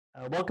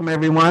Welcome,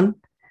 everyone.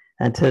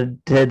 And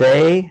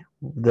today,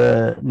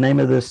 the name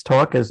of this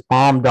talk is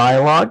Bohm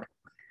Dialogue.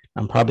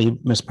 I'm probably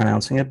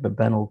mispronouncing it, but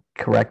Ben will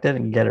correct it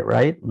and get it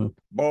right. And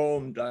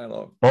Bohm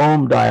Dialogue.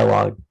 Bohm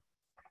Dialogue.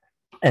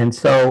 And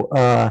so,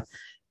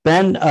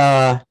 Ben,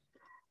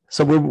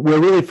 so we're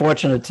really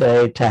fortunate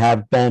today to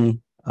have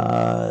Ben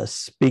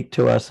speak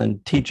to us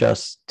and teach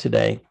us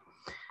today.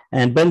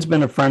 And Ben's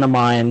been a friend of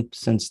mine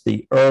since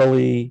the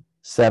early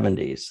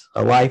 70s,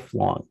 a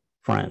lifelong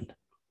friend,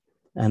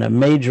 and a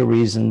major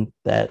reason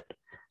that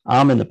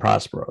I'm in the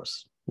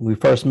Prosperos. We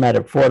first met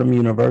at Fordham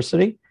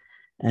University,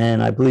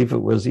 and I believe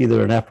it was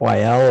either an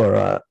FYL or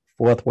a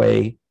fourth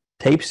way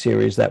tape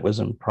series that was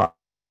in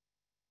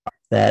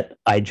that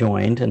I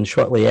joined, and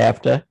shortly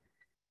after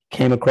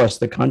came across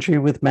the country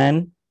with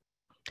men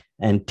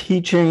and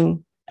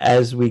teaching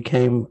as we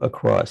came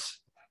across.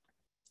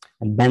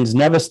 And Ben's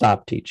never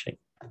stopped teaching.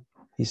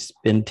 He's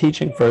been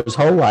teaching for his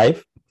whole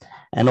life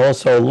and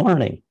also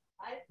learning,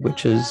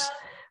 which is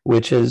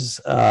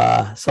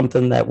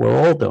something that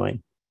we're all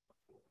doing.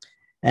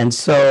 And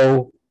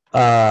so,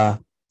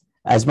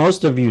 as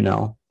most of you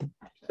know,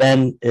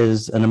 Ben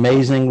is an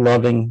amazing,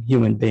 loving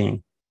human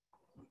being.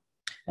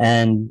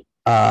 And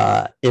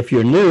if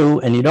you're new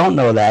and you don't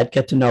know that,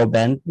 get to know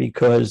Ben,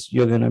 because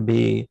you're going to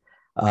be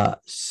a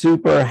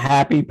super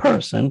happy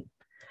person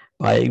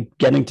by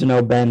getting to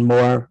know Ben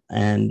more,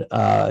 and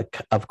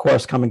of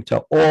course, coming to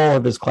all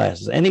of his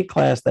classes. Any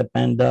class that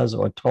Ben does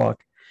or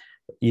talk,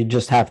 you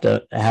just have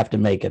to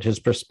make it.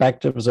 His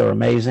perspectives are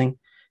amazing,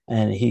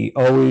 and he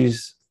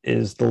always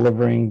is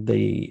delivering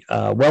the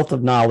wealth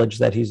of knowledge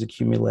that he's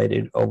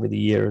accumulated over the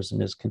years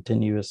in his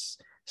continuous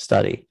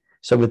study.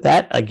 So with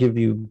that, I give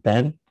you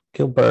Ben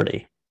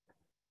Gilberti.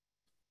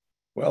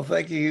 Well,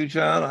 thank you,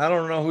 HughJohn. I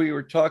don't know who you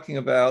were talking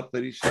about,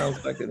 but he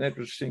sounds like an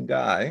interesting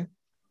guy.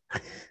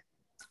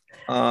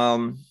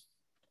 All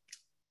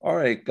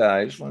right,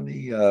 guys, let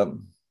me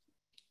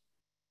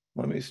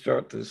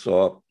start this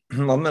off.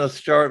 I'm going to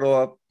start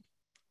off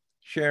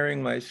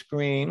sharing my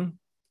screen.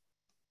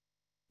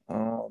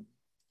 The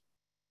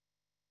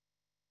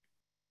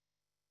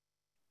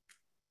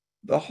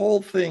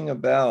whole thing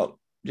about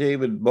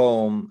David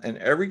Bohm and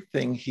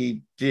everything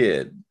he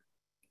did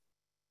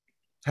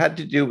had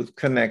to do with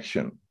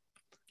connection.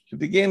 To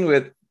begin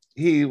with,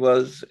 he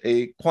was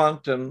a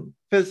quantum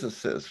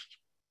physicist,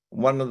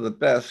 one of the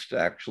best,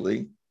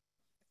 actually.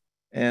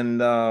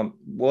 And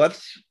what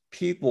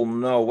people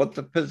know, what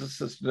the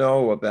physicists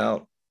know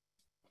about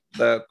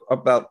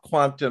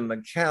quantum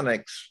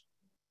mechanics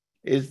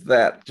is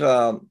that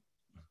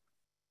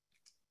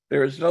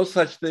there is no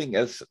such thing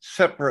as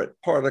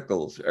separate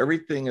particles.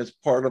 Everything is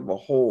part of a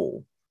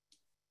whole.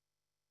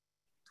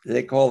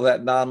 They call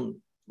that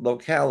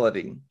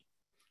non-locality.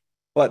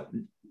 But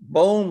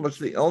Bohm was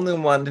the only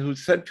one who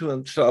said to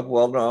himself,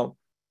 well, no,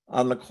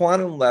 on the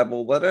quantum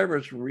level,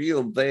 whatever's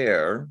real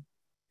there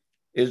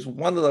is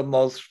one of the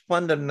most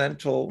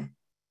fundamental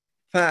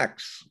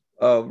facts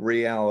of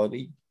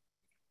reality,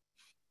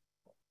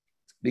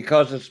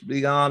 because it's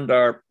beyond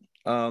our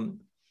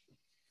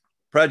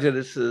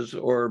prejudices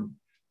or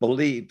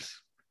beliefs.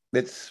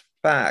 It's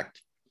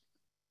fact.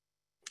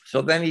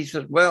 So then he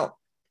said, well,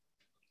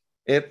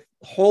 if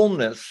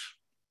wholeness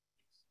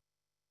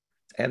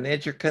and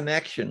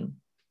interconnection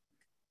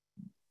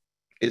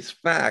is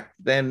fact,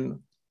 then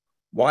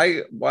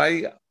why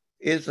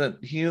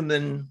isn't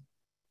human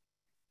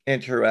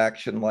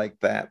interaction like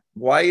that?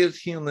 Why is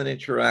human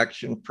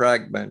interaction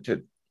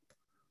fragmented?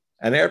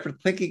 And after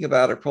thinking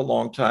about it for a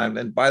long time,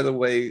 and by the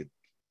way,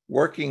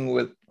 working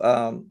with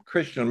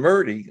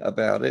Krishnamurti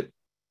about it,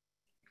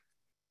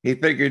 he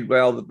figured,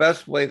 well, the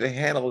best way to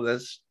handle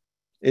this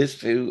is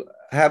to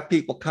have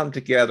people come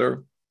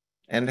together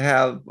and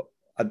have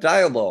a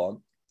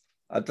dialogue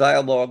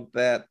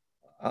that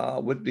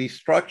would be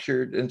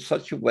structured in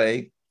such a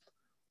way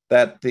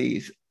that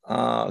the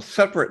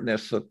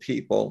separateness of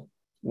people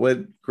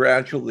would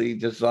gradually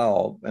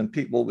dissolve, and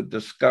people would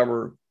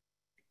discover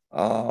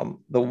the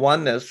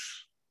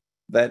oneness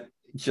that,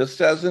 just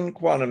as in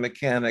quantum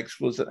mechanics,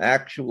 was an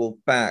actual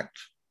fact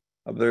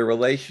of their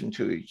relation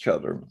to each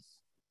other.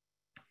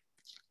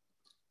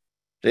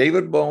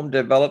 David Bohm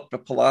developed a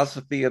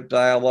philosophy of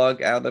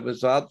dialogue out of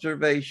his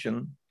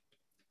observation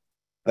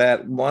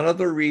that one of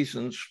the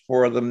reasons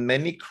for the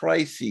many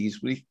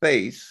crises we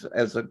face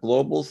as a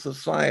global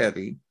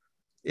society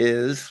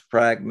is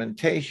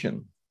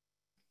fragmentation.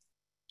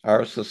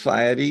 Our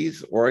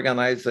societies,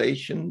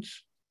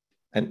 organizations,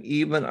 and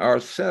even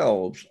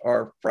ourselves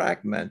are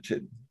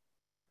fragmented.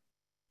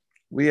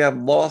 We have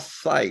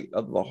lost sight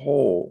of the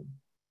whole,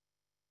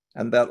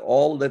 and that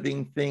all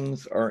living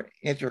things are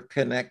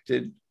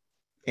interconnected,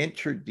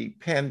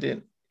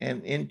 interdependent,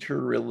 and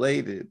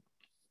interrelated.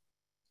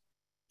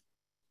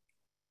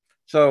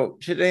 So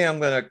today I'm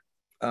going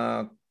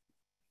to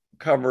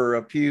cover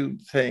a few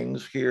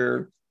things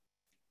here: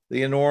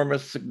 the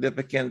enormous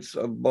significance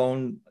of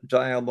Bohm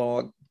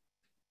dialogue,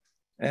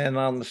 and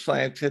on the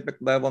scientific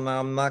level. Now,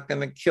 I'm not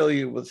going to kill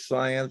you with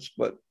science,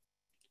 but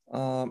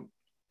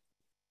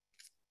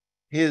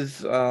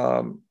his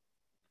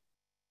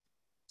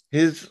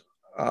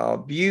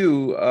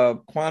view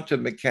of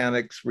quantum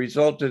mechanics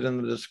resulted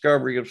in the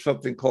discovery of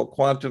something called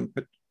quantum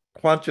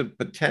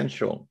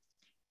potential,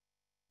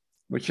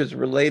 which is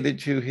related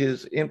to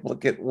his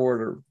implicate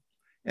order.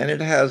 And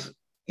it has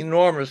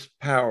enormous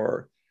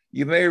power.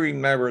 You may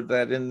remember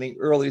that in the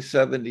early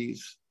 70s,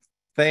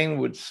 Thane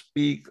would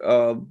speak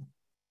of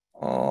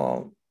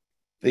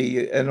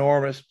the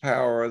enormous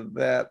power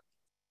that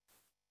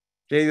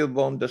David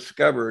Bohm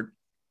discovered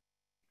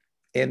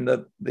in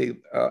the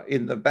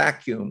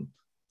vacuum.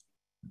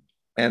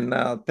 And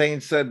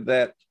Thane said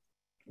that,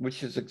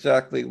 which is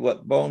exactly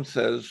what Bohm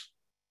says,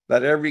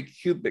 that every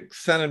cubic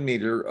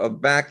centimeter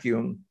of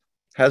vacuum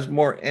has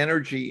more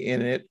energy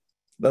in it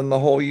than the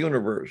whole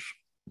universe.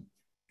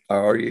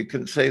 Or you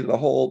can say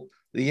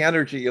the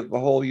energy of the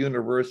whole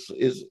universe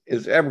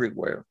is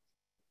everywhere.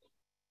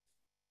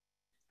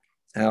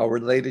 Now,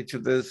 related to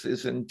this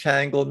is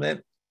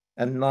entanglement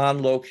and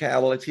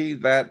non-locality.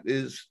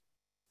 Those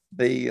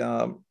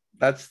are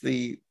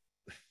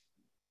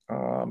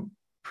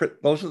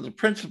the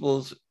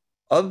principles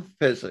of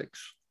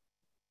physics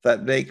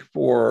that make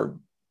for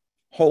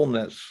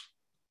wholeness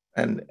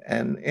and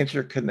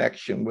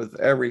interconnection with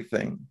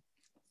everything,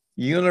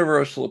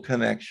 universal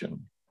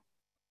connection,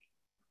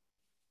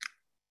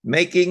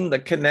 making the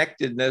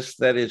connectedness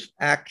that is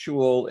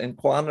actual in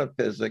quantum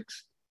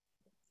physics.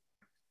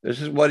 This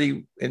is what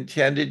he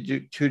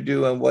intended to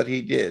do and what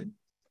he did,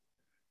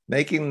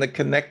 making the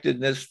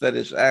connectedness that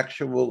is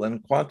actual in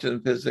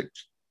quantum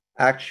physics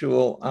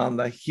actual on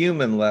the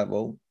human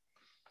level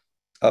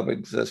of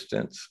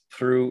existence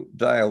through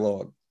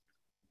dialogue.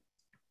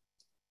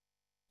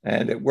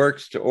 And it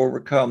works to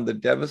overcome the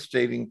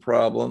devastating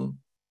problem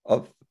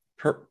of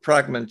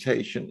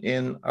fragmentation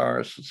in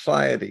our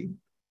society.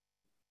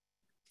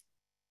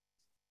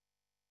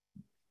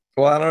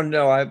 Well, I don't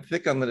know. I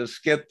think I'm going to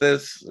skip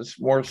this. It's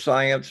more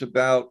science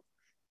about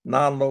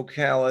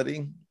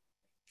non-locality.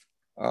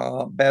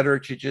 Better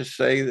to just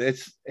say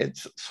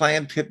it's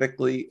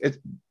scientifically, it's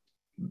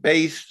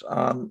based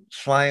on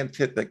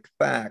scientific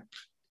fact.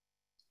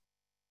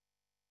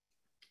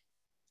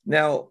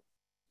 Now,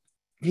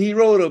 he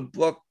wrote a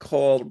book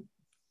called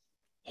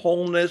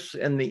Wholeness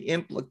and the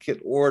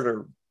Implicate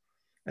Order.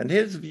 And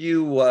his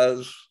view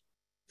was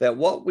that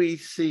what we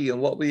see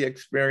and what we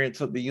experience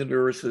of the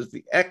universe is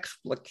the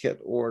explicate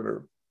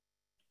order.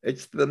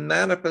 It's the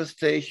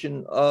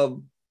manifestation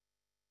of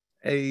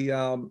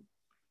a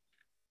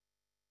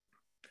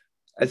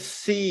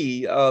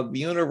sea of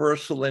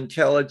universal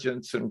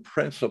intelligence and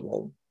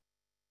principle,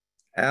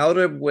 out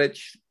of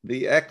which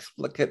the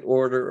explicate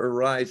order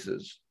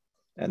arises.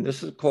 And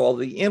this is called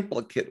the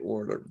implicate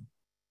order.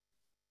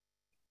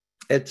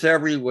 It's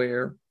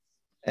everywhere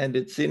and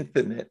it's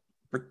infinite,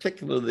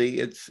 particularly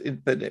its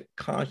infinite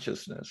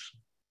consciousness.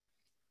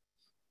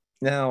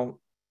 Now,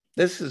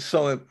 this is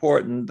so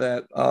important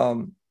that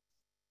there's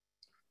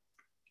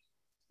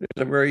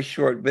a very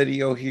short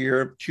video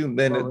here, 2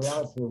 minutes,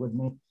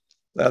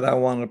 that I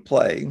want to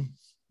play.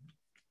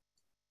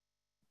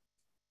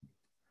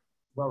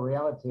 Well,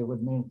 reality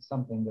would mean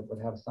something that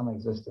would have some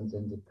existence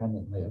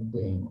independently of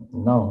being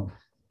known.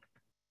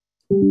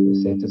 You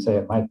say to say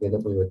it might be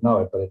that we would know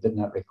it, but it did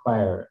not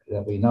require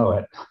that we know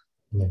it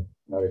in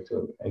order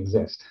to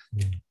exist.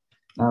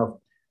 Now,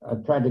 I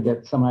tried to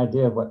get some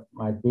idea of what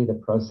might be the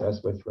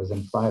process which was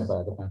implied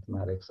by the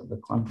mathematics of the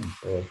quantum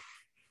theory.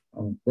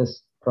 And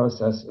this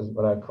process is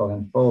what I call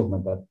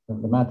unfoldment, that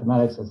the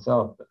mathematics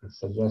itself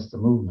suggests a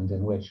movement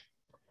in which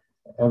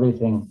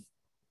everything,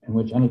 in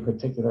which any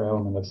particular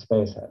element of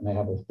space may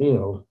have a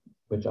field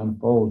which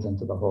unfolds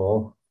into the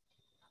whole,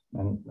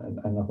 and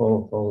the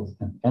whole folds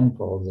and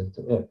enfolds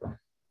into it.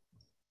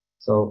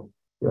 So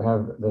you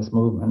have this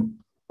movement,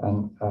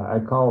 and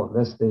I call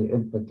this the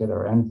implicate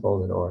or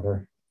enfolded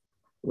order,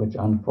 which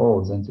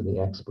unfolds into the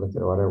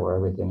explicate order where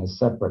everything is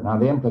separate. Now,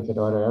 the implicate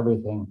order,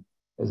 everything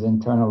is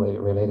internally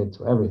related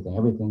to everything.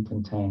 Everything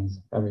contains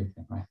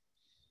everything, right?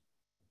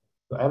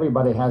 So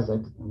everybody has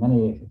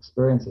many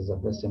experiences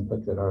of this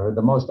implicate order.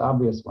 The most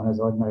obvious one is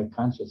ordinary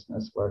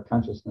consciousness, where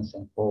consciousness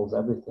enfolds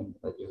everything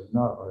that you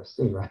know or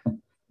see, right?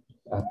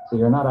 So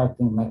you're not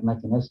acting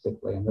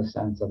mechanistically in the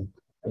sense of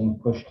being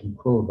pushed and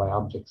pulled by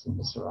objects in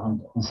the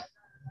surroundings,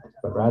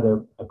 but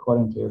rather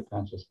according to your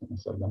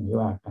consciousness of them, you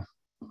act.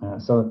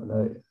 So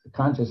the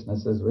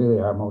consciousness is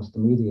really our most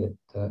immediate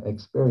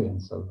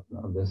experience of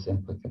this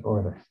implicate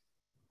order.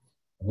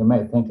 And you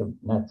may think of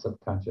nets of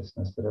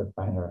consciousness that are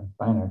finer and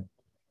finer,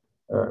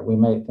 or we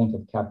may think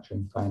of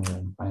capturing finer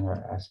and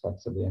finer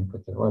aspects of the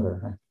implicate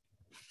order.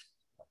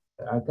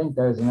 I think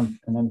there's an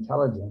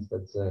intelligence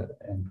that's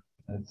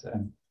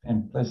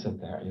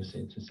implicit there, you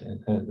see, to say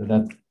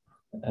that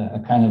a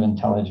kind of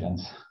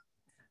intelligence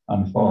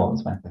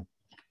unfolds.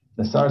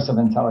 The source of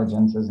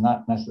intelligence is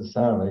not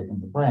necessarily in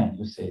the brain,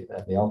 you see,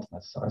 the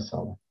ultimate source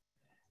of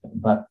it,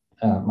 but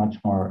much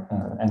more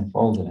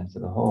enfolded into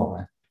the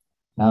whole.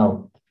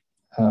 Now,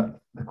 the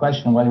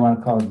question of whether you want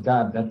to call it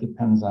God, that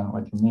depends on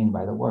what you mean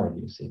by the word,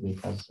 you see,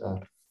 because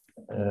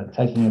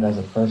taking it as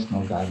a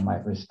personal God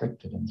might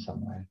restrict it in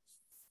some way.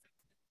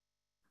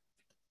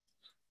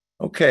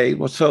 Okay,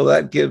 well, so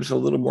that gives a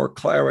little more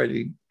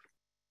clarity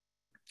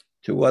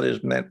to what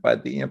is meant by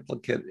the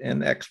implicate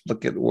and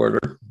explicate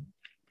order.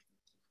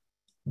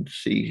 Let's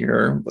see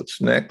here,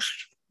 what's next?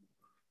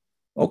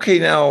 Okay,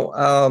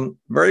 now,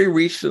 very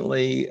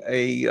recently,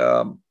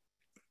 a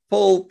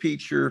full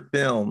feature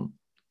film,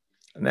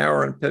 an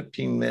hour and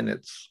 15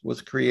 minutes,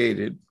 was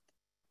created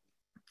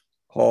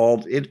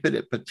called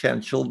Infinite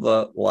Potential,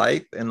 The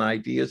Life and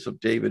Ideas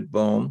of David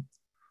Bohm.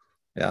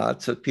 Yeah,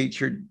 it's a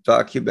featured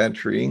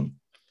documentary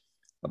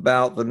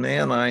about the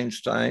man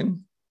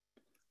Einstein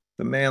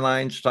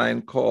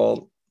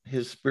called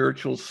his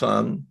spiritual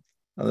son,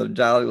 and the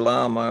Dalai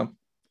Lama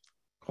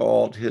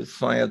called his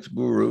science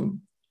guru.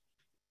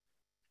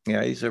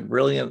 Yeah, he's a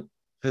brilliant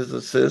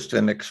physicist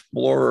and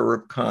explorer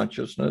of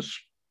consciousness.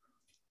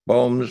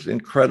 Bohm's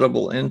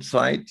incredible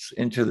insights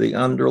into the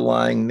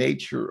underlying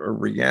nature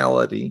of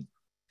reality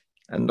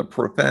and the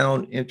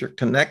profound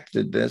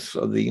interconnectedness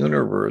of the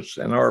universe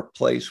and our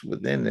place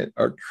within it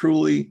are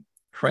truly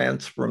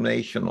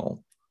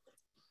transformational.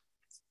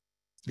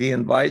 He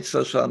invites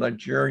us on a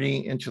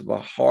journey into the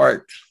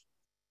heart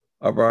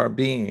of our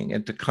being,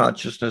 into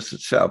consciousness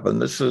itself. And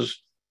this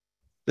is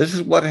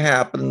what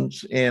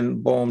happens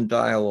in Bohm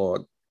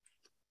dialogue.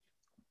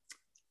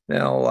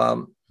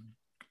 Now,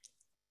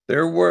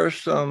 there were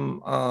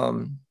some,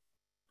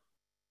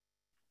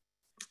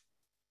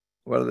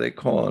 what do they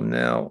call them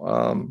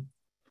now?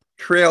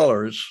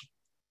 Trailers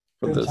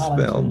for this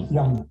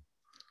film.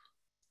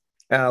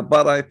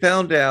 But I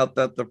found out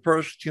that the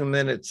first 2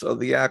 minutes of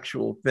the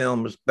actual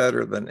film is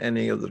better than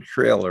any of the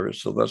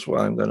trailers. So that's why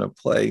I'm going to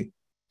play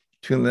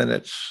 2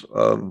 minutes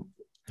of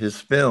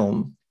his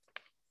film.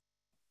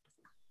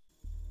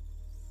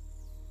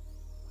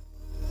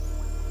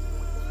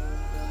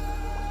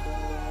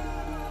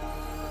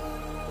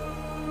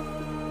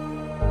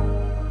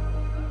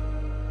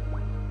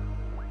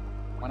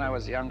 When I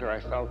was younger,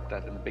 I felt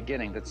that in the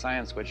beginning that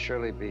science would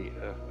surely be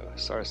a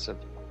source of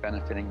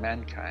benefiting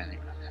mankind.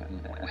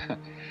 And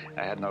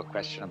I had no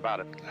question about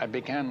it. I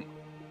began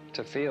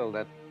to feel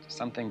that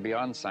something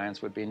beyond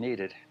science would be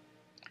needed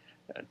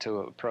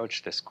to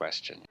approach this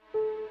question.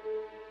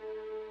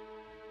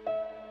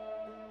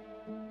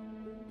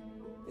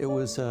 It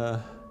was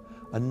a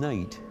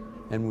night,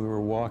 and we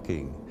were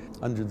walking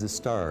under the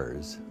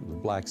stars, the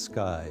black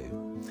sky.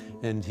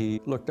 And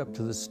he looked up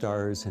to the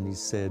stars and he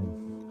said,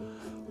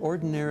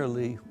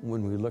 ordinarily,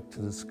 when we look to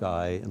the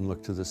sky and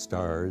look to the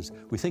stars,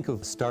 we think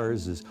of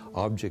stars as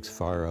objects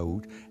far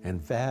out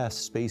and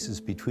vast spaces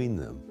between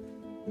them.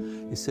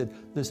 He said,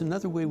 there's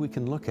another way we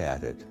can look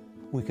at it.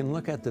 We can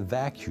look at the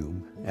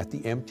vacuum, at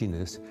the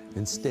emptiness,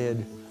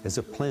 instead as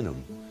a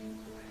plenum,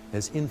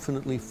 as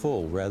infinitely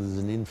full rather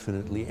than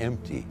infinitely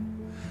empty.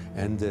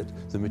 And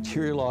that the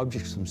material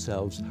objects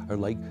themselves are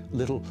like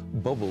little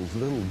bubbles,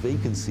 little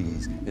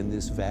vacancies in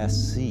this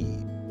vast sea.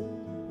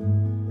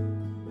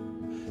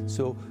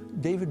 So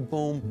David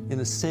Bohm, in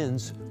a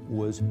sense,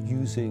 was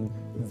using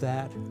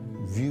that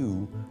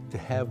view to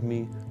have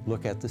me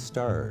look at the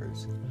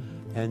stars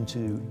and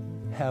to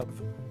have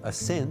a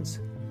sense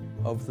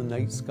of the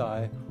night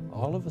sky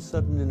all of a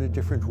sudden in a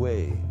different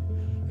way,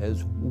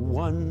 as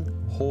one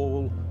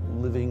whole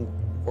living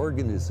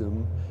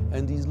organism,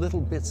 and these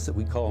little bits that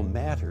we call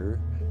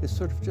matter is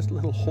sort of just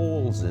little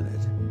holes in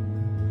it.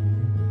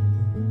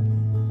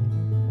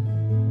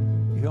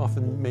 He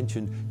often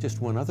mentioned just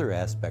one other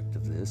aspect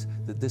of this,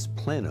 that this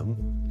plenum,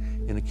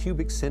 in a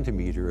cubic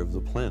centimeter of the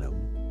plenum,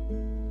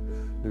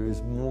 there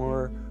is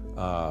more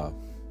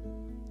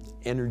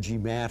energy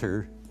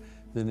matter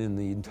than in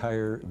the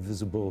entire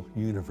visible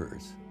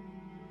universe.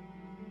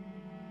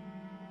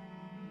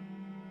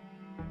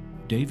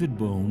 David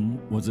Bohm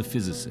was a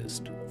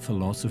physicist,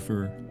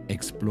 philosopher,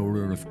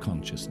 explorer of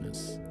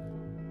consciousness.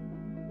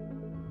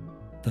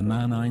 The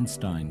man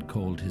Einstein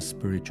called his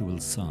spiritual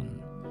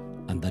son,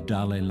 and the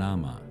Dalai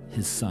Lama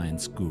his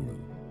science guru.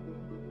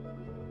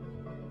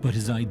 But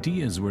his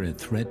ideas were a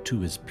threat to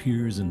his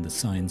peers in the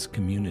science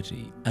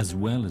community, as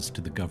well as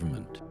to the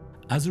government.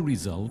 As a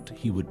result,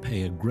 he would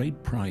pay a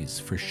great price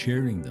for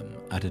sharing them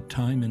at a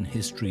time in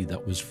history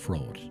that was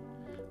fraught,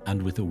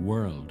 and with a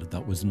world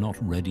that was not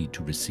ready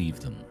to receive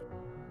them.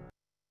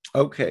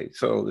 Okay,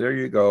 so there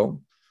you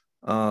go.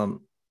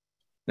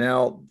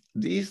 Now,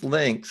 these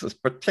links,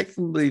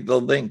 particularly the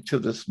link to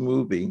this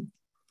movie,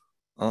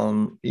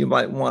 you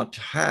might want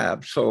to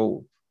have.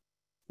 So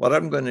what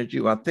I'm going to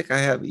do, I think I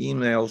have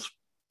email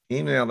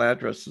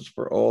addresses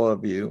for all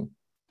of you.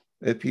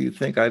 If you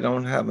think I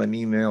don't have an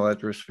email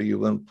address for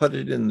you, then put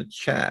it in the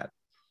chat.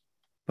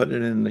 Put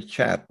it in the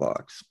chat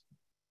box.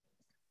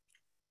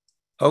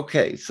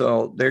 Okay,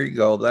 so there you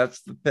go.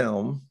 That's the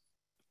film.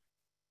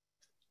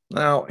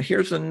 Now,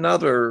 here's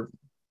another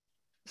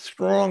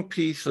strong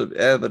piece of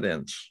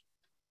evidence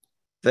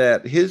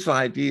that his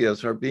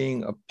ideas are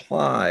being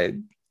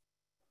applied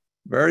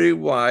very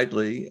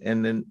widely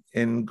and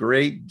in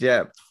great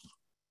depth.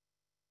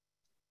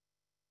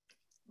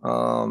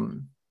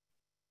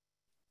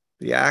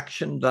 The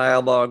Action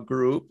Dialogue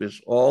Group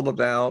is all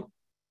about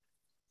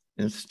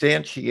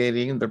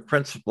instantiating the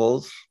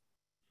principles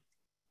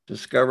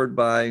discovered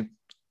by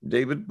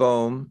David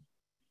Bohm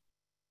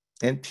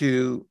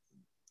into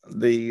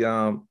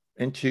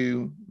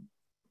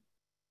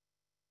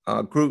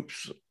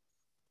groups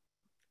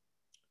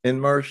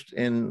immersed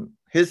in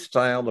his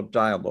style of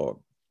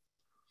dialogue.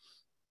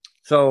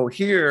 So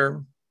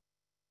here,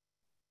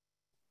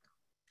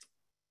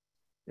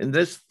 in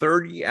this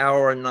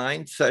 30-hour,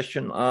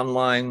 9-session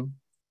online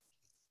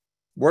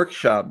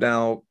workshop,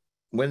 now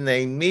when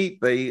they meet,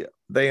 they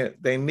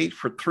meet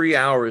for 3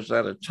 hours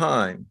at a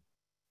time.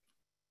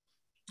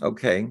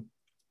 Okay,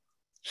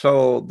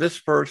 so this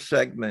first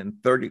segment,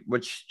 30,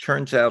 which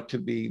turns out to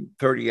be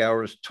 30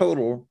 hours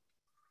total,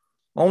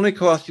 only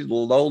cost you the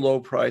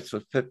low price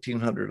of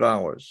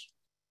 $1,500.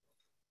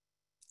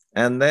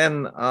 And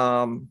then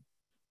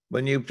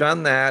when you've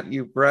done that,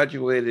 you've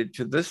graduated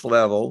to this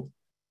level,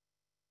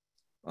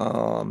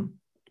 10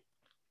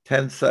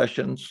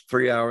 sessions,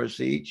 3 hours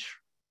each,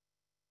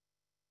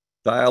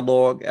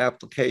 dialogue,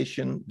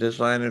 application,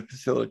 design, and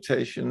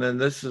facilitation.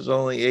 And this is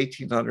only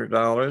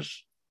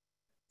 $1,800.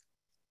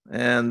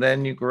 And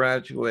then you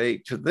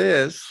graduate to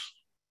this,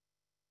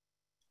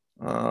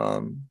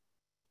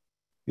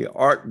 the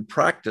art and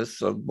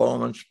practice of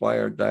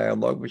Bohm-inspired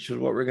dialogue, which is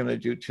what we're going to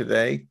do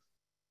today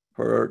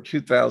for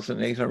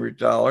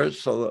 $2,800.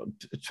 So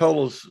the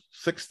total is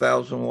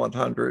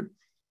 $6,100,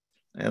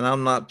 and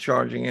I'm not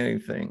charging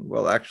anything.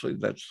 Well, actually,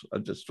 that's a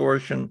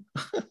distortion.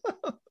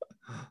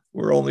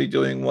 We're only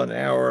doing 1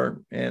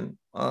 hour, and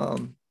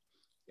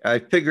I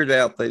figured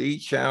out that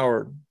each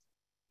hour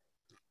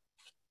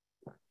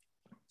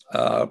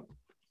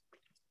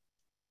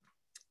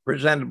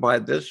presented by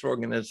this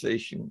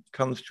organization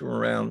comes to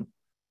around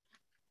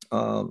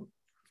 $61.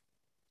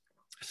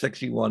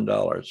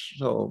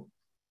 So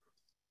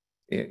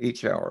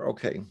each hour.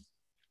 Okay.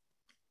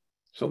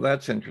 So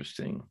that's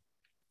interesting.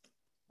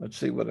 Let's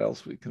see what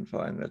else we can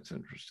find that's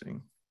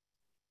interesting.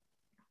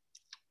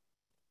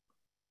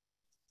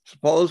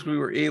 Suppose we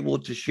were able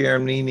to share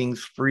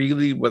meanings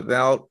freely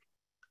without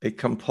a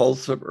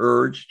compulsive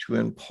urge to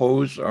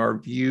impose our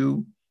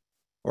view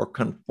or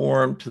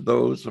conform to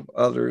those of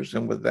others,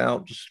 and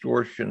without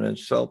distortion and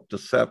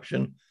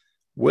self-deception.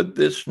 Would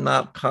this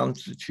not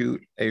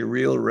constitute a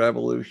real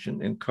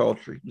revolution in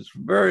culture? He was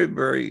very,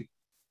 very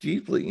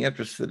deeply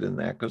interested in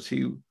that, because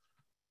he,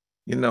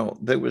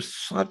 there was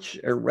such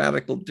a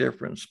radical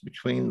difference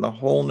between the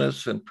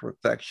wholeness and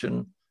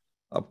perfection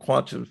of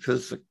quantum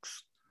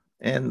physics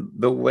and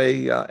the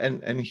way,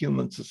 and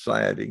human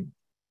society.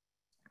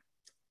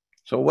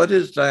 So what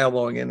is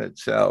dialogue in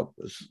itself?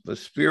 The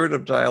spirit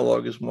of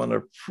dialogue is one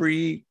of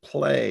free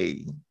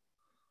play,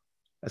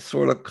 a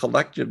sort of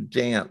collective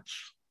dance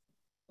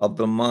of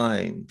the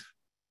mind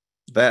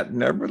that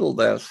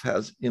nevertheless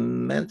has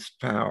immense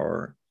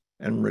power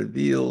and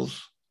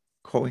reveals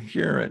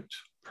coherent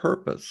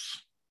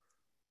purpose.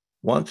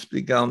 Once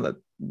begun,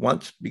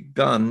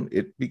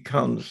 it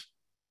becomes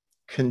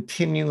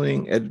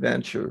continuing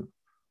adventure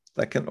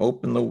that can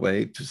open the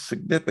way to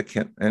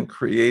significant and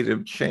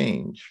creative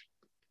change.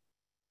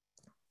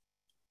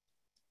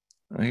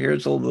 Now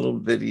here's a little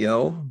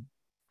video,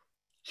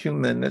 2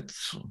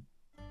 minutes.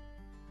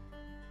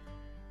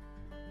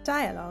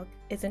 Dialogue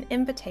is an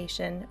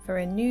invitation for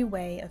a new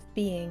way of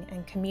being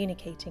and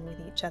communicating with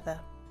each other.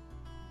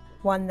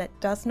 One that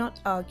does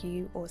not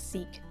argue or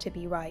seek to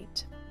be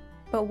right,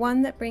 but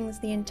one that brings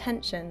the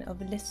intention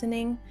of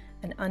listening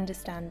and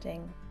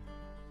understanding,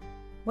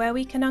 where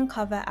we can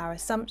uncover our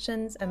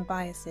assumptions and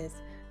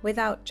biases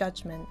without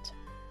judgment,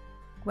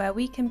 where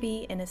we can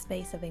be in a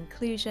space of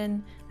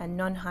inclusion and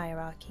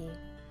non-hierarchy,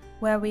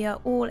 where we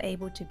are all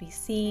able to be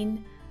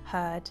seen,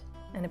 heard,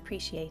 and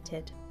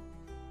appreciated.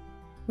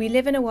 We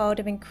live in a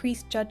world of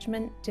increased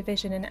judgment,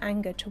 division, and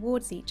anger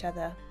towards each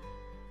other.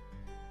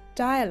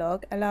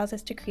 Dialogue allows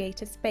us to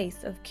create a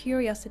space of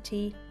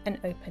curiosity and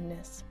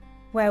openness,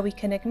 where we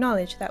can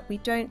acknowledge that we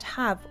don't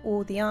have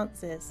all the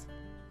answers,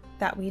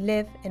 that we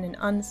live in an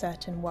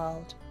uncertain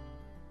world.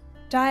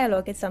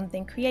 Dialogue is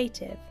something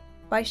creative.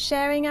 By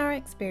sharing our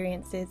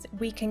experiences,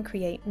 we can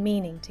create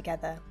meaning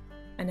together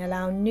and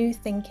allow new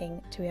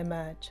thinking to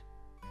emerge.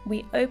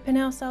 We open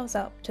ourselves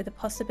up to the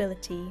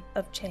possibility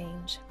of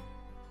change.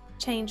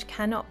 Change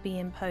cannot be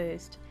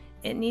imposed.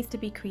 It needs to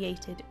be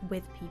created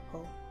with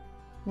people.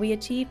 We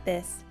achieve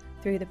this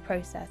through the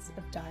process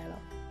of dialogue.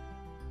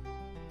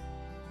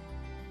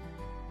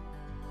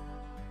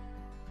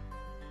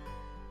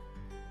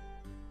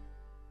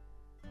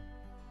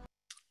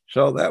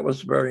 So that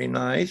was very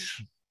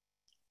nice.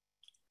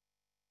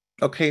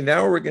 Okay,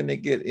 now we're going to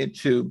get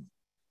into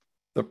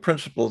the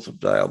principles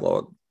of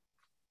dialogue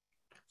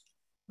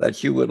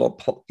that you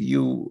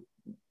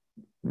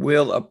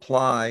will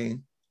apply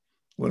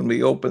when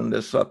we open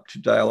this up to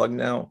dialogue.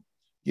 Now,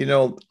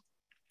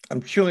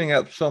 I'm chewing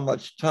up so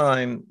much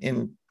time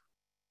in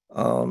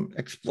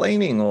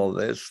explaining all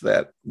this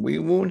that we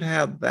won't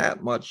have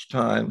that much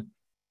time.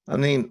 I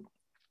mean,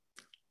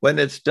 when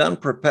it's done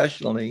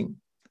professionally,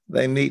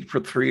 they meet for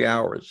 3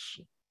 hours.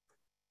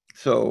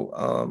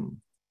 So,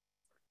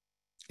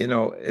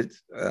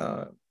 it's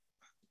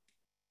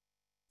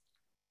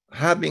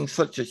having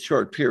such a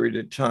short period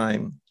of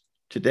time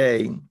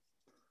today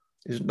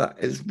is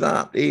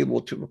not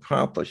able to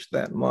accomplish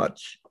that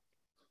much.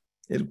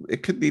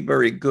 It could be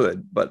very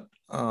good, but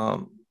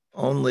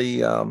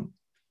only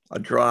a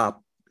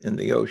drop in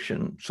the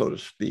ocean, so to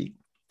speak.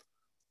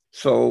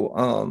 So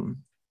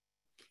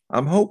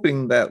I'm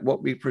hoping that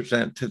what we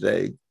present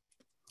today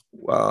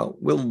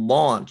will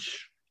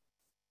launch,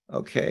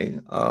 okay,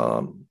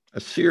 a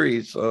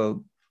series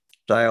of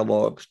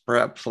dialogues,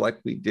 perhaps like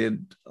we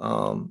did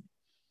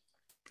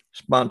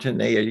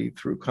Spontaneity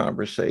through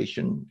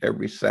conversation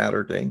every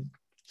Saturday,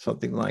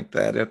 something like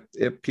that,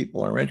 if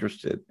people are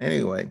interested.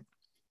 Anyway,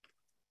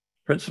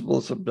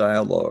 principles of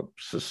dialogue: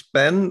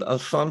 suspend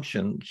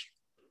assumptions,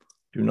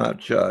 do not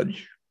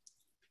judge,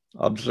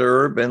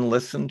 observe and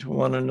listen to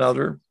one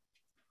another,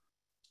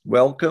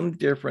 welcome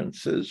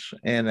differences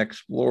and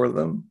explore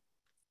them,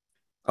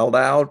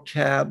 allow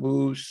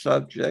taboo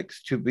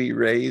subjects to be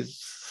raised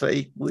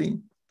safely,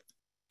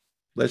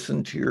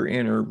 listen to your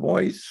inner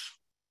voice,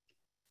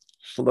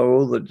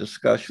 slow the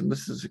discussion.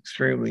 This is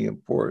extremely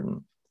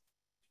important.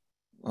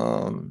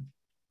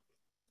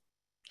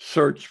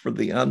 Search for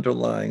the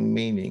underlying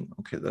meaning.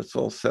 Okay, that's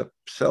all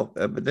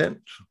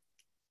self-evident.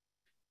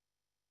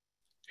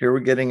 Here we're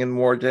getting in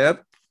more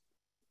depth.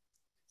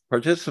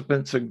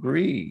 Participants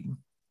agree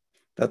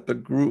that the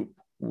group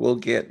will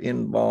get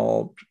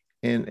involved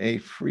in a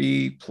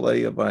free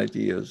play of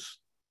ideas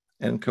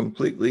and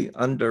completely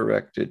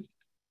undirected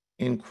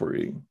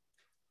inquiry,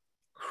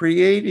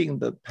 creating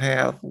the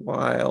path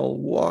while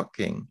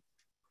walking.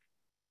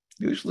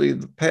 Usually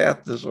the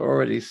path is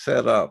already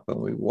set up and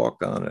we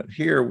walk on it.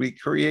 Here we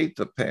create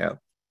the path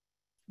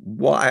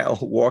while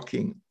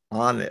walking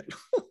on it.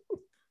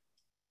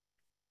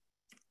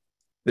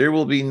 There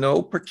will be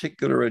no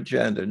particular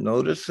agenda.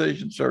 No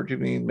decisions are to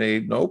be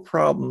made, no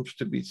problems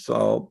to be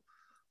solved,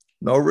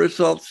 no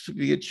results to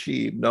be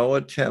achieved, no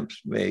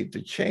attempts made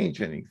to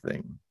change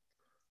anything.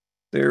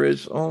 There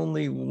is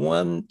only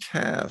one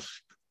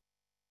task: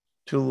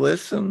 to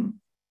listen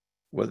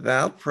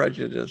without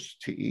prejudice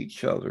to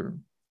each other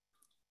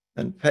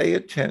and pay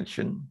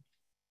attention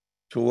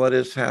to what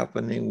is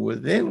happening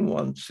within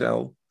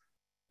oneself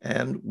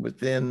and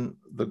within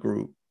the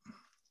group.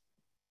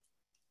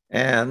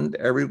 And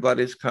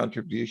everybody's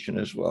contribution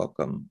is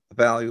welcome,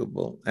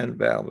 valuable, and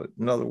valid.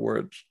 In other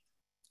words,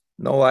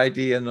 no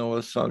idea, no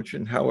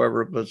assumption,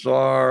 however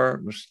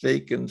bizarre,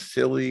 mistaken,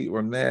 silly,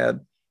 or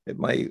mad it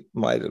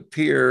might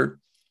appear,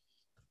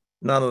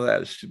 none of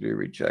that is to be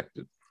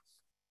rejected.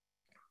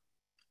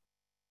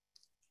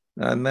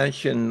 Now, I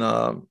mentioned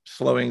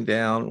slowing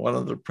down. One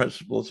of the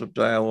principles of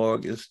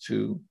dialogue is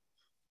to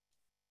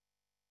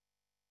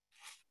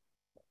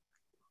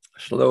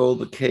slow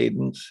the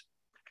cadence.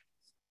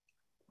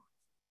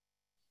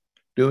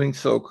 Doing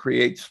so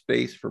creates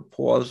space for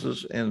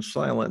pauses and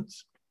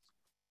silence,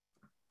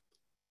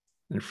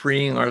 and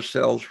freeing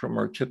ourselves from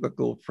our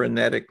typical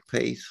frenetic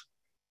pace.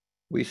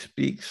 We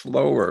speak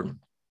slower.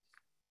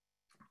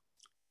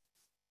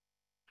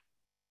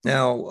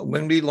 Now,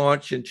 when we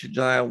launch into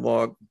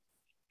dialogue,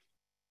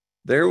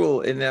 there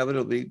will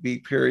inevitably be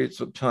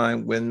periods of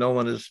time when no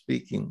one is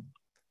speaking.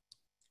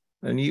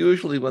 And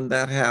usually when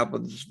that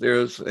happens,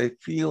 there's a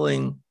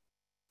feeling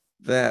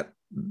that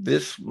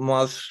this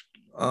must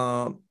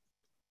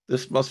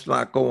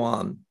not go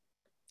on.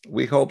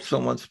 We hope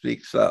someone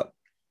speaks up.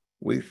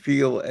 We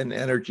feel an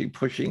energy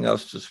pushing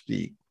us to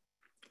speak.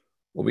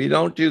 Well, we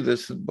don't do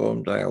this in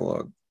Bohm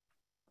dialogue.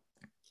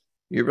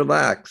 You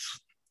relax.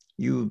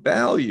 You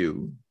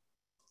value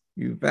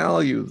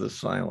the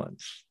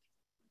silence.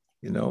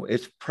 You know,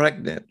 it's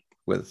pregnant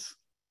with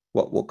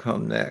what will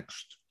come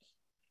next.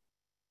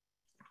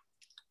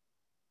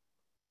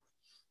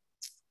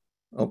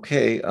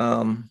 Okay.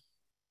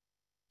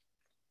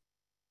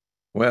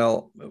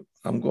 Well,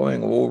 I'm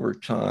going over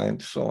time,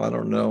 so I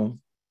don't know.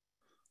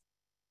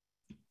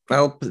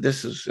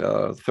 This is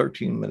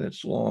 13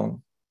 minutes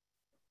long.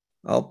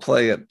 I'll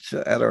play it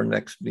at our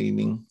next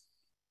meeting.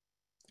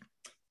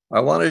 I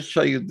want to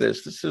show you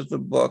this. This is the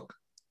book,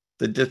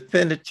 the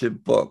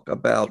definitive book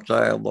about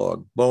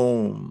dialogue,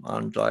 Bohm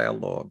on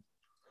dialogue.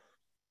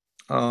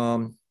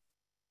 I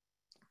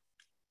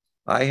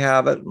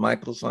have it.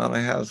 Michael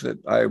Zana has it.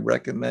 I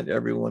recommend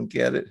everyone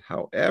get it.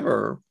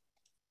 However,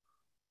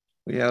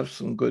 we have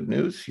some good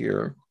news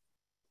here.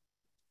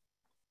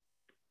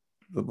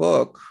 The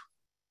book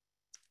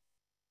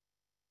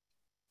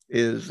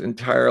is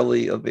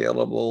entirely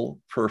available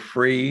for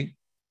free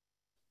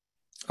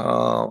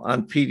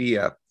on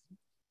PDF.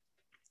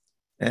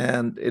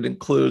 And it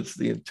includes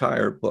the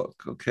entire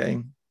book,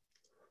 okay?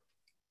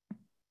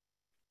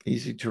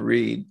 Easy to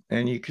read,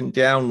 and you can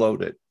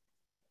download it.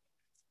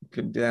 You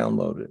can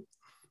download it.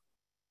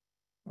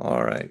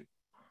 All right.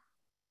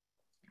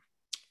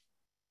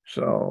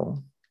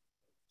 So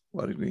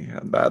what do we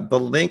have? The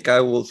link I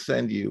will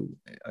send you,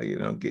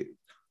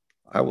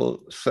 I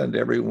will send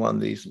everyone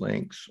these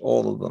links,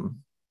 all of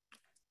them.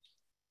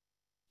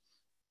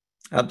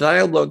 Now,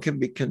 dialogue can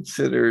be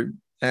considered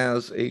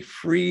as a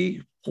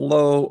free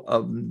flow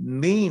of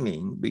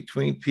meaning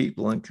between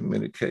people in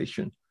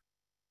communication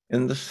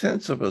in the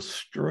sense of a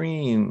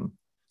stream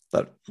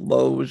that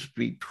flows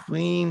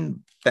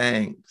between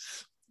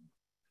banks.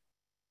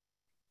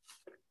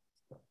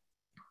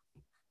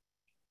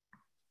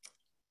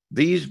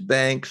 These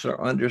banks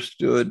are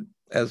understood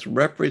as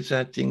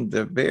representing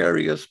the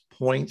various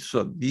points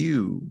of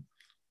view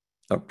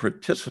of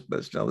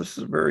participants. Now, this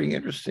is very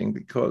interesting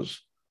because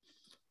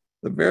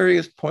the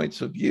various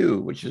points of view,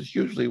 which is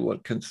usually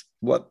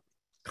what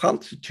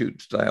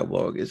constitutes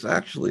dialogue, is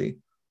actually,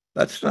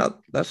 that's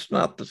not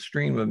the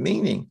stream of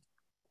meaning.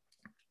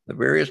 The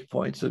various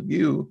points of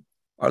view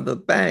are the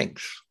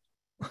banks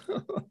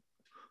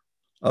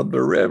of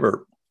the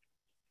river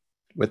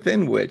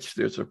within which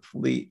there's a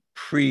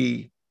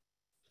free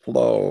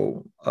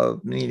flow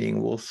of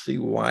meaning. We'll see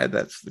why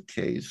that's the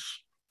case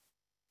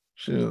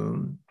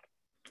soon.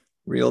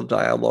 Real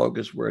dialogue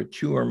is where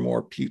two or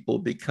more people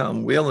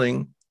become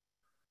willing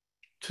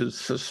to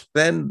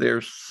suspend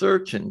their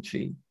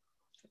certainty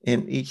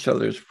in each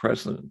other's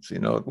presence. You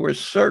know, if we're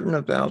certain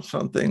about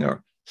something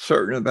or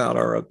certain about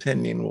our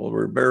opinion, well,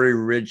 we're very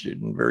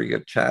rigid and very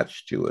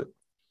attached to it.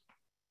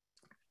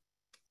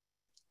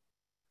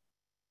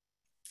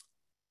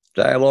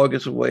 Dialogue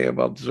is a way of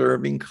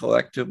observing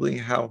collectively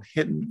how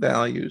hidden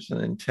values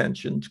and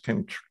intentions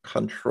can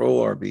control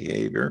our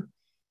behavior,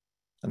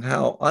 and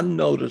how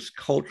unnoticed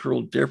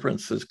cultural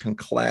differences can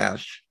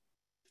clash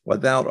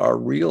without our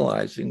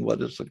realizing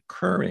what is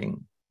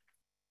occurring.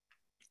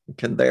 It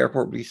can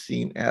therefore be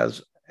seen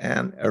as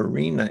an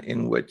arena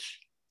in which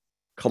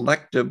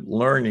collective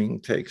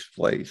learning takes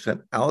place,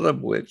 and out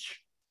of which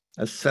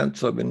a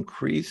sense of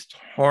increased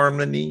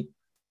harmony,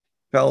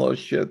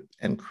 fellowship,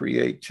 and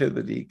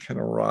creativity can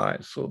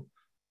arise. So,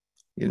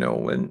 you know,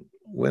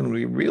 when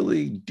we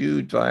really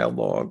do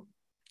dialogue,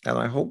 and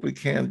I hope we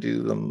can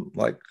do them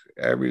like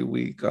every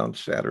week on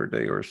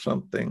Saturday or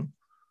something,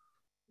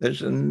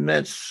 there's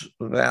immense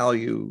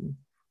value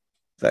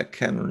that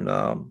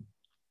can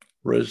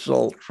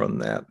result from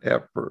that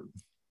effort.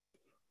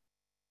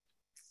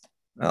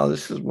 Now,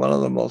 this is one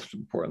of the most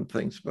important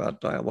things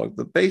about dialogue.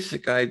 The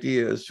basic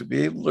idea is to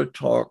be able to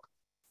talk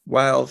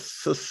while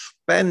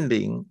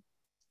suspending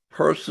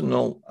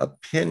personal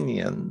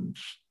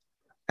opinions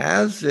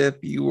as if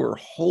you were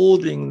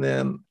holding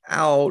them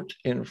out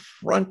in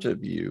front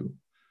of you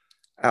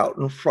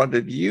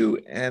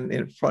and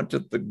in front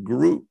of the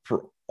group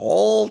for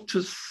all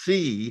to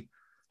see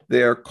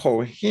their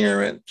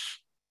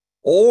coherence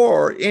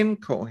or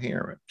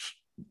incoherence.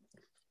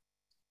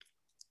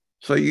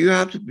 So you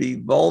have to be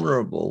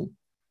vulnerable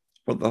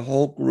for the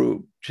whole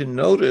group to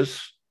notice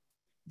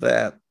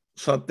that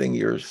something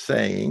you're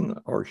saying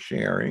or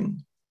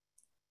sharing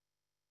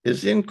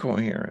is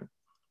incoherent.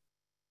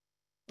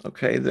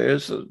 Okay,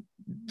 there's a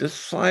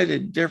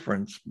decided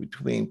difference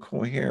between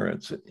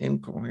coherence and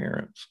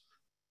incoherence.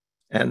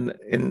 And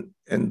in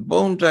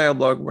Bohm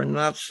dialogue, we're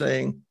not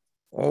saying,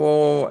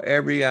 oh,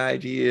 every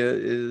idea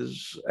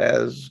is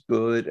as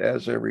good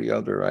as every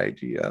other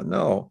idea.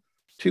 No,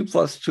 2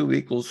 +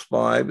 2 =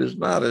 5 is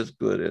not as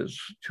good as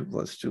 2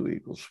 + 2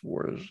 =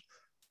 4.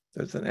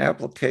 There's an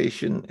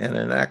application and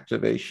an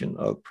activation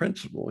of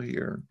principle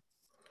here.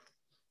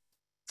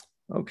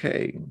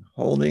 Okay,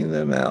 holding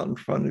them out in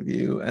front of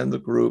you and the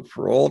group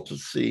for all to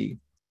see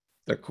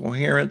their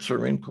coherence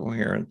or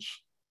incoherence,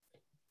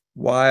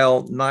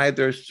 while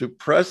neither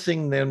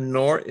suppressing them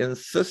nor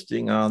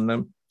insisting on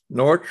them,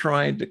 nor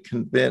trying to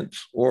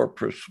convince or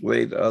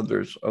persuade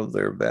others of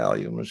their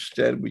value.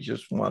 Instead, we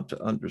just want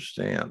to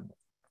understand.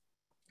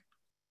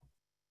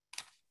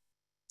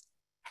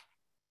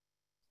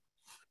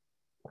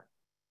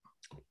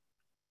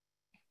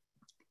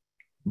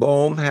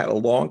 Bohm had a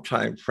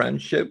long-time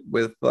friendship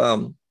with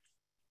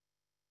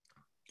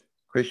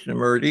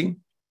Krishnamurti,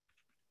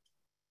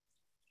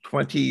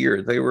 20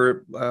 years.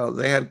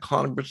 They had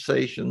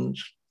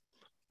conversations,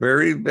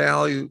 very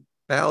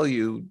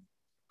valued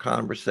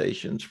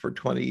conversations for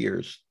 20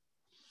 years.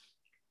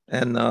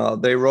 And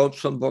they wrote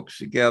some books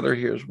together.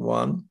 Here's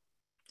one.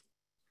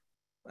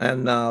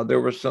 And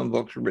there were some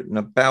books written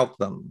about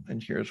them.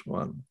 And here's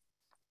one.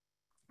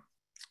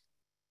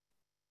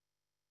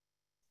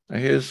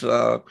 Here's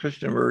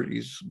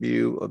Krishnamurti's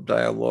view of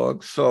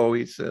dialogue. So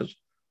he says,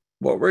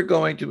 what we're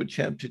going to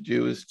attempt to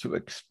do is to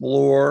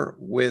explore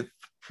with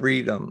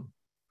freedom,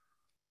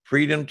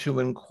 freedom to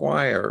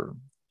inquire,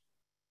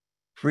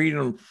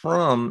 freedom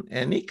from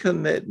any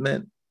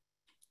commitment,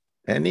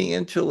 any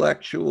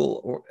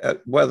intellectual, or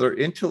whether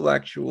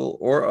intellectual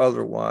or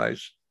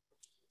otherwise,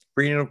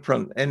 freedom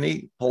from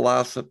any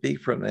philosophy,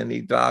 from any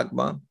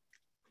dogma,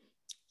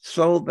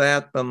 so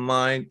that the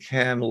mind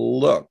can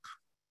look.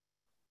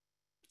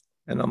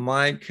 And a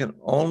mind can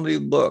only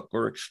look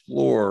or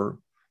explore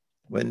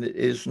when it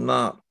is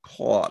not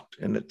caught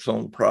in its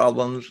own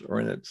problems or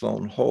in its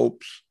own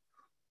hopes.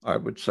 I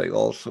would say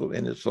also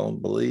in its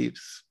own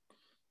beliefs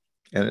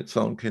and its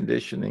own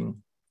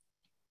conditioning.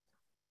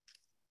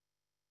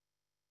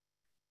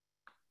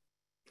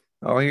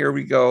 Oh, here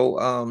we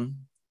go.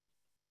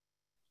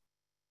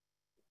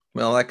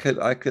 Well, I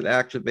could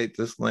activate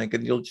this link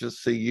and you'll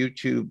just see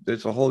YouTube.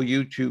 There's a whole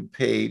YouTube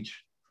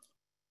page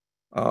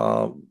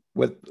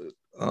with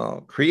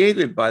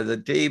created by the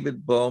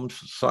David Bohm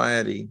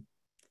Society.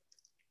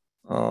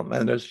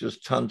 And there's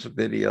just tons of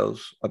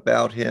videos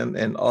about him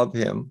and of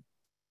him.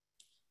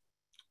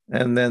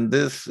 And then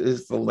this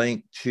is the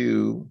link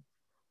to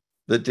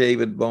the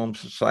David Bohm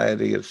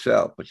Society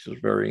itself, which is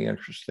very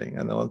interesting.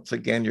 And once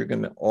again, you're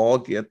going to all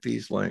get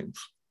these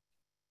links.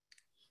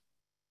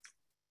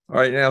 All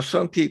right, now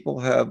some people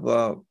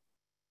have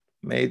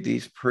made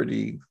these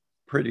pretty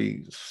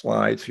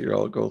slides here.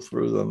 I'll go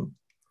through them.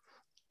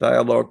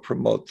 Dialogue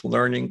promotes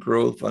learning,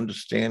 growth,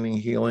 understanding,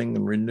 healing,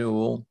 and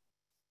renewal.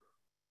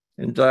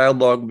 In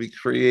dialogue, we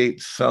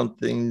create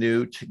something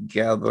new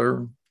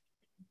together.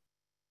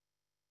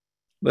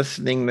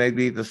 Listening may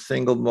be the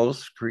single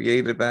most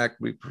creative act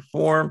we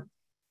perform.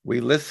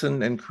 We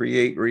listen and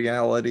create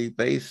reality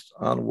based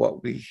on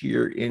what we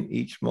hear in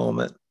each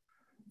moment.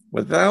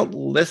 Without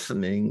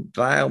listening,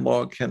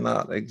 dialogue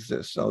cannot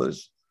exist. So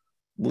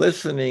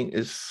listening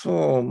is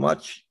so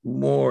much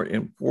more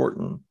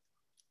important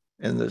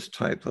in this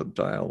type of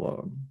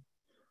dialogue.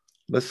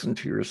 Listen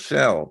to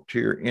yourself, to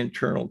your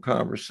internal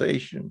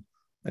conversation,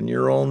 and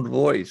your own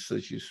voice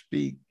as you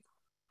speak.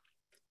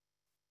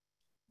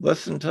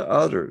 Listen to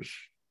others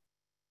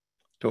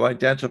to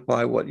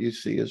identify what you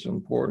see as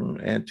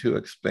important and to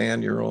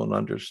expand your own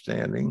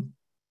understanding.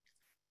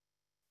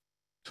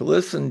 To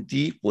listen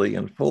deeply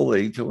and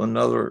fully to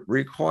another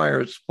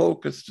requires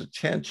focused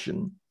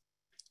attention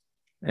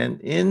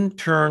and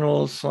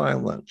internal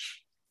silence.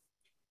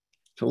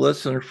 To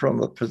listen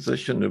from a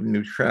position of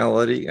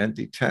neutrality and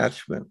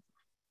detachment.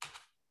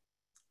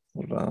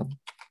 Hold on.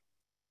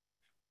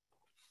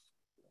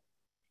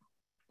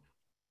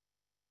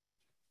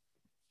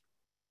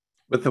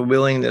 With a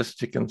willingness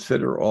to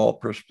consider all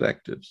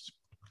perspectives.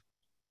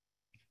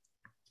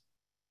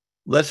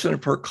 Listen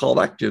for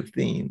collective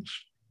themes,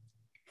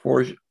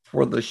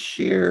 for the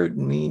shared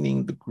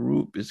meaning the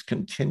group is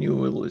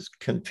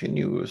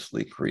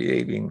continuously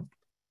creating,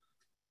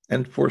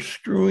 and for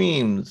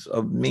streams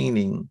of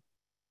meaning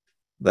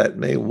that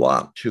may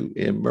want to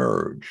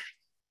emerge.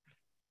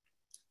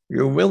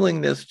 Your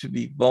willingness to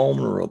be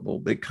vulnerable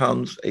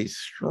becomes a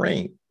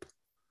strength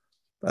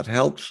that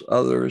helps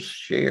others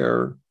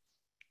share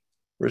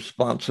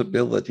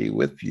responsibility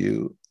with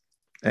you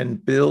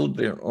and build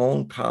their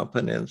own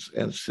confidence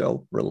and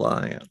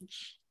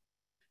self-reliance.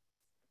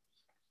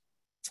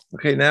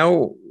 Okay,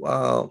 now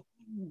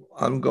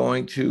I'm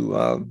going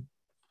to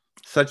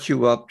set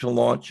you up to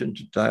launch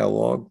into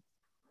dialogue.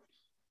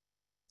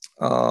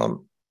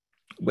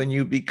 When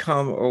you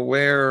become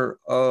aware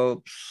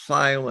of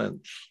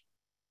silence,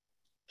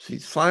 see,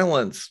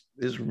 silence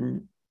is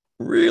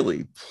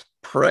really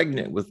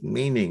pregnant with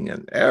meaning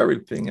and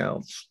everything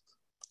else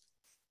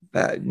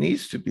that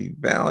needs to be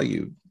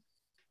valued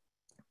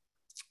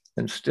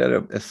instead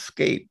of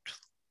escaped.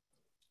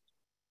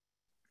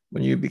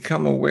 When you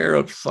become aware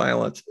of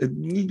silence,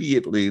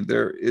 immediately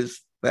there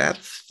is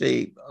that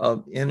state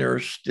of inner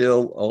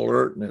still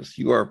alertness.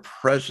 You are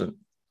present.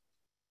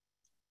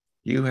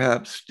 You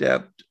have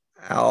stepped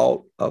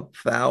out of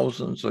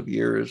thousands of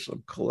years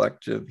of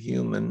collective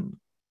human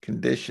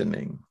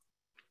conditioning.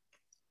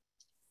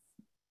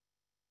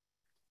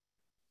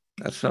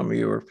 As some of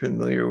you are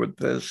familiar with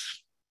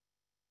this.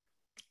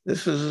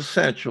 This is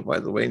essential, by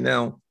the way.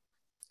 Now,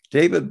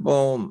 David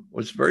Bohm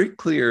was very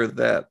clear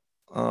that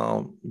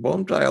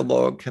Bohm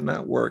dialogue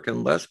cannot work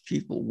unless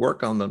people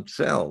work on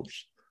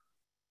themselves,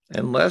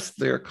 unless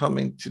they're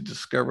coming to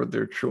discover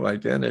their true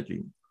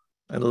identity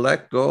and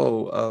let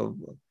go of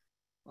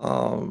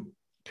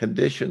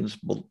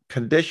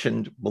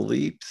conditioned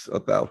beliefs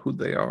about who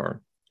they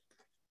are.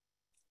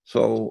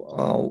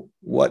 So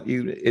what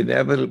you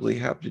inevitably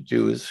have to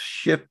do is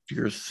shift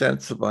your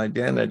sense of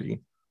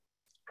identity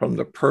from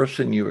the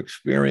person you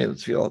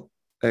experience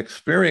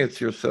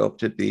yourself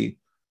to be,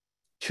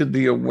 to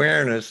the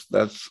awareness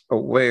that's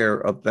aware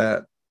of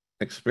that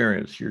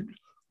experience.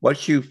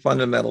 What you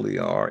fundamentally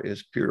are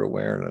is pure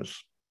awareness.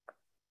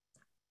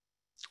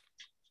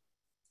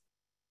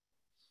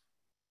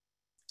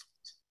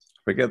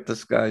 Forget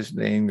this guy's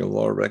name, you'll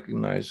all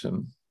recognize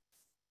him.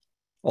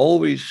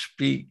 Always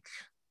speak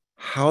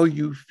how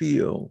you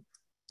feel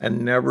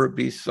and never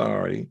be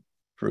sorry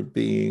for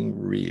being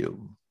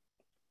real.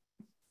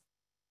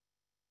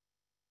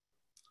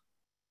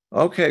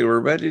 Okay, we're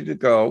ready to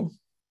go.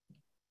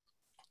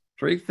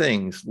 3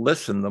 things.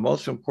 Listen. The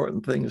most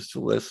important thing is to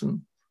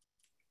listen.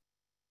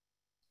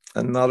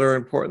 Another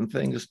important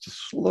thing is to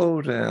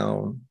slow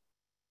down.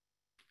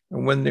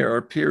 And when there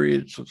are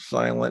periods of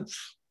silence,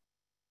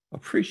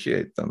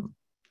 appreciate them.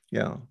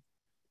 Yeah,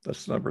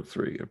 that's number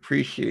 3.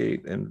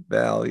 Appreciate and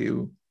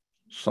value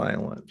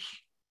silence.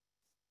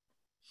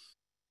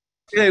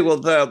 Okay, well,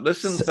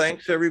 listen,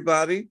 thanks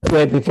everybody.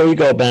 Wait, before you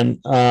go, Ben,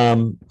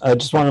 I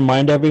just want to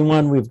remind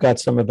everyone, we've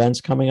got some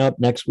events coming up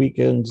next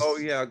weekend. Oh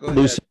yeah, go ahead.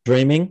 Lucid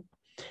Dreaming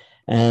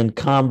and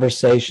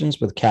Conversations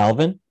with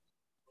Calvin.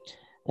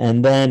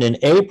 And then in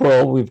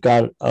April, we've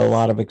got a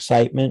lot of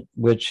excitement,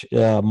 which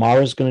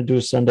Mara's going to do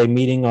a Sunday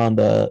meeting on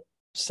the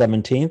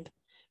 17th.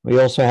 We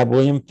also have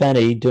William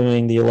Fenney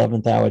doing the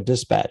 11th hour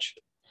dispatch.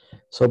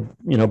 So,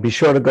 be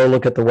sure to go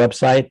look at the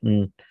website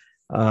and,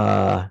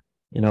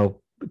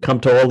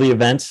 come to all the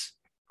events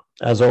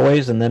as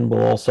always. And then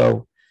we'll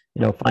also,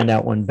 find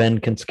out when Ben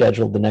can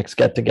schedule the next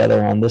get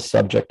together on this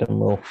subject.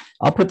 And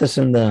I'll put this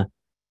in the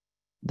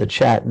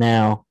chat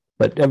now,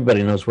 but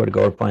everybody knows where to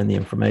go to find the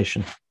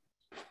information.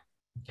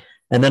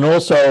 And then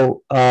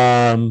also,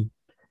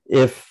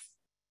 if,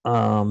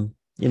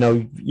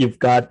 you've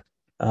got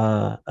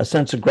a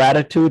sense of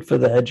gratitude for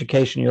the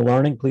education you're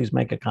learning, please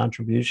make a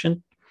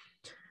contribution.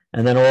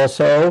 And then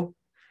also,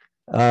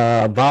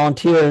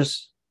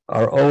 volunteers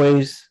are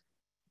always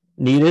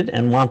needed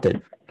and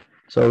wanted.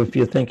 So if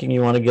you're thinking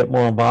you want to get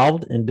more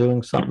involved in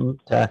doing something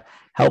to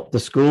help the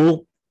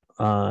school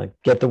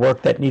get the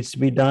work that needs to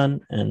be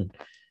done and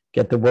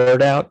get the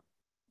word out,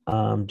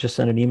 just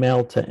send an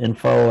email to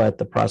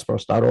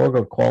info@theprosperos.org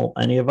or call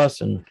any of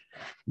us and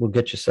we'll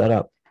get you set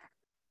up.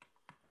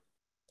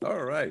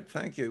 All right.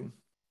 Thank you.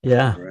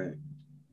 Yeah. Great.